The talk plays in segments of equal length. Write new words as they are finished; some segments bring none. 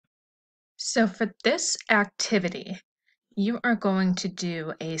So for this activity, you are going to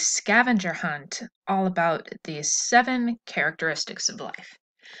do a scavenger hunt all about these 7 characteristics of life.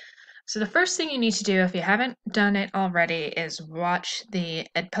 So the first thing you need to do, if you haven't done it already, is watch the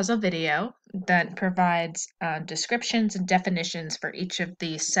Edpuzzle video that provides descriptions and definitions for each of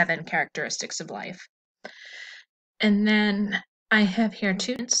the 7 characteristics of life. And then I have here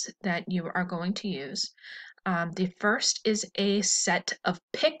 2 that you are going to use. The first is a set of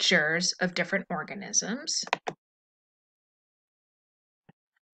pictures of different organisms.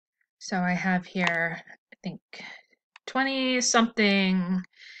 So I have here, I think, 20 something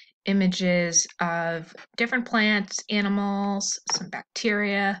images of different plants, animals, some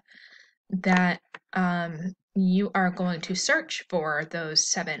bacteria that you are going to search for those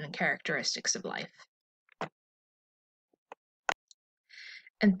 7 characteristics of life.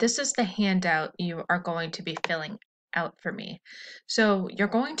 And this is the handout you are going to be filling out for me. So you're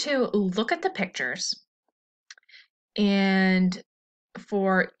going to look at the pictures, and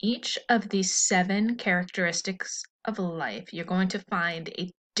for each of these 7 characteristics of life, you're going to find a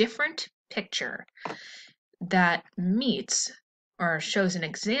different picture that meets or shows an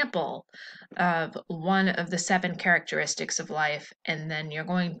example of one of the 7 characteristics of life. And then you're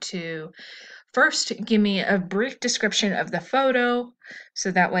going to first give me a brief description of the photo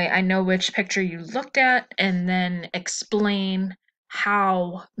so that way I know which picture you looked at, and then explain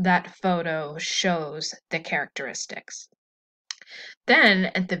how that photo shows the characteristics.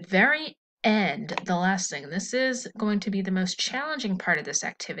 Then at the very end, the last thing, this is going to be the most challenging part of this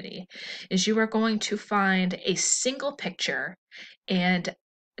activity, is you are going to find a single picture and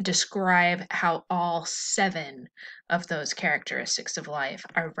describe how all 7 of those characteristics of life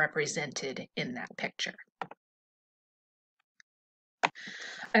are represented in that picture.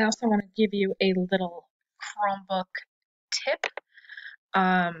 I also want to give you a little Chromebook tip.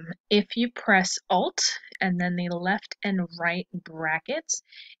 If you press Alt and then the left and right brackets,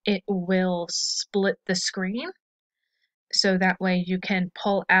 it will split the screen. So that way you can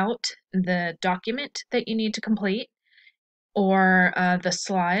pull out the document that you need to complete, or the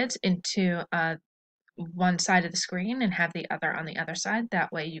slides into one side of the screen and have the other on the other side.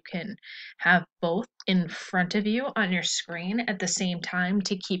 That way you can have both in front of you on your screen at the same time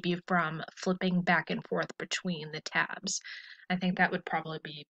to keep you from flipping back and forth between the tabs. I think that would probably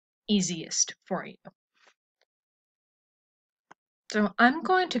be easiest for you. So I'm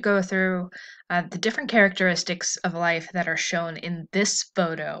going to go through the different characteristics of life that are shown in this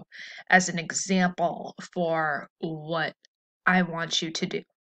photo as an example for what I want you to do.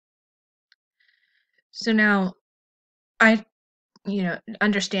 So now I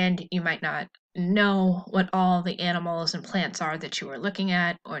understand you might not know what all the animals and plants are that you are looking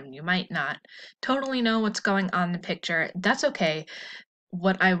at, or you might not totally know what's going on in the picture. That's okay.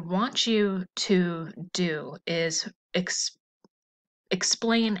 What I want you to do is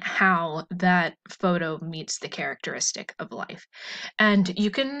explain how that photo meets the characteristic of life. And you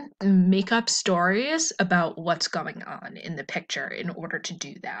can make up stories about what's going on in the picture in order to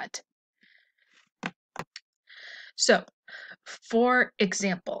do that. So, for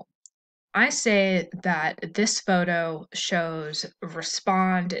example, I say that this photo shows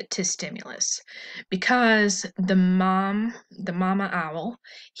respond to stimulus because the mama owl,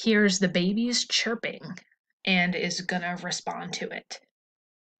 hears the babies chirping and is gonna respond to it.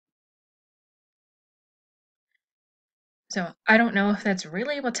 So I don't know if that's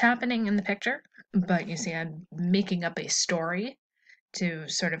really what's happening in the picture, but you see, I'm making up a story to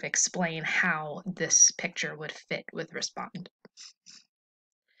sort of explain how this picture would fit with respond.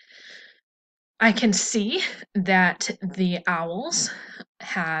 I can see that the owls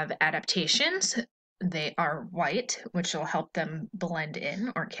have adaptations. They are white, which will help them blend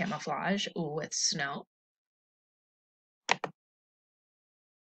in or camouflage with snow.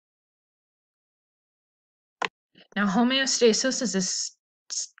 Now, homeostasis is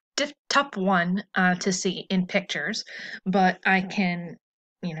a tough one to see in pictures, but I can,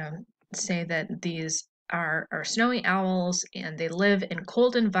 say that these are snowy owls and they live in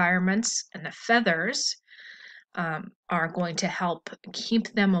cold environments, and the feathers are going to help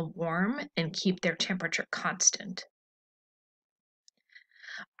keep them warm and keep their temperature constant.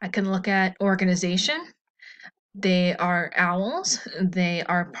 I can look at organization. They are owls. They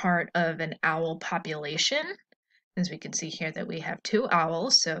are part of an owl population. As we can see here that we have 2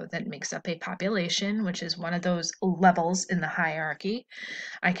 owls, so that makes up a population, which is one of those levels in the hierarchy.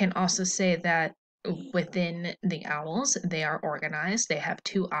 I can also say that within the owls, they are organized. They have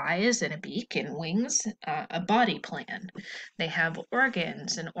 2 eyes and a beak and wings, a body plan. They have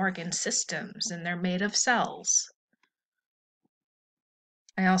organs and organ systems, and they're made of cells.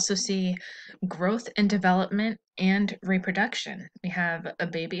 I also see growth and development and reproduction. We have a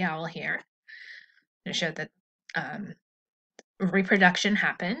baby owl here to show that um, reproduction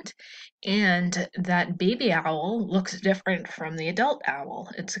happened, and that baby owl looks different from the adult owl.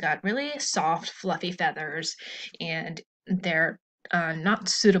 It's got really soft, fluffy feathers, and they're not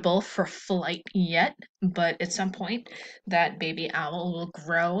suitable for flight yet, but at some point that baby owl will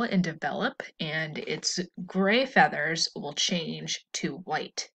grow and develop, and its gray feathers will change to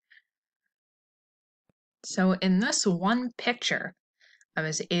white. So in this one picture, I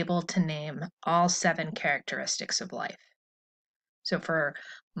was able to name all 7 characteristics of life. So for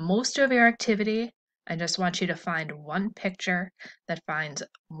most of your activity, I just want you to find one picture that finds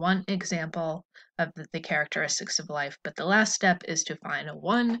one example of the characteristics of life. But the last step is to find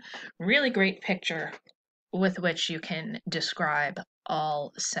one really great picture with which you can describe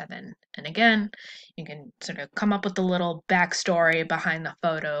all 7. And again, you can sort of come up with a little backstory behind the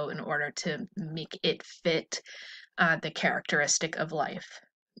photo in order to make it fit the characteristic of life.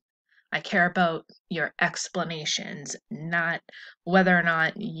 I care about your explanations, not whether or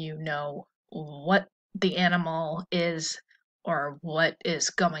not you know what the animal is or what is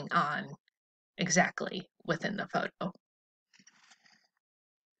going on exactly within the photo.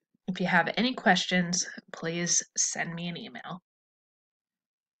 If you have any questions, please send me an email.